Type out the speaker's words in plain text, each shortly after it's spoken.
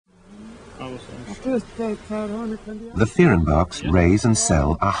The Fehrenbachs raise and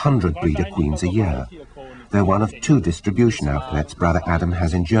sell 100 breeder queens a year. They're one of 2 distribution outlets Brother Adam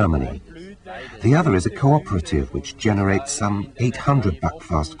has in Germany. The other is a cooperative which generates some 800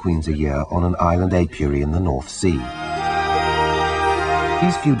 buckfast queens a year on an island apiary in the North Sea.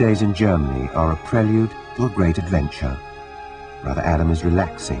 These few days in Germany are a prelude to a great adventure. Brother Adam is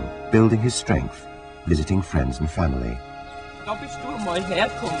relaxing, building his strength, visiting friends and family.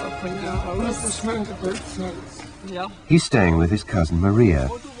 He's staying with his cousin Maria.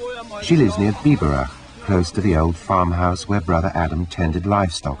 She lives near Biberach, close to the old farmhouse where Brother Adam tended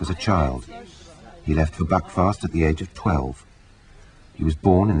livestock as a child. He left for Buckfast at the age of 12. He was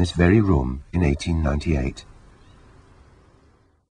born in this very room in 1898.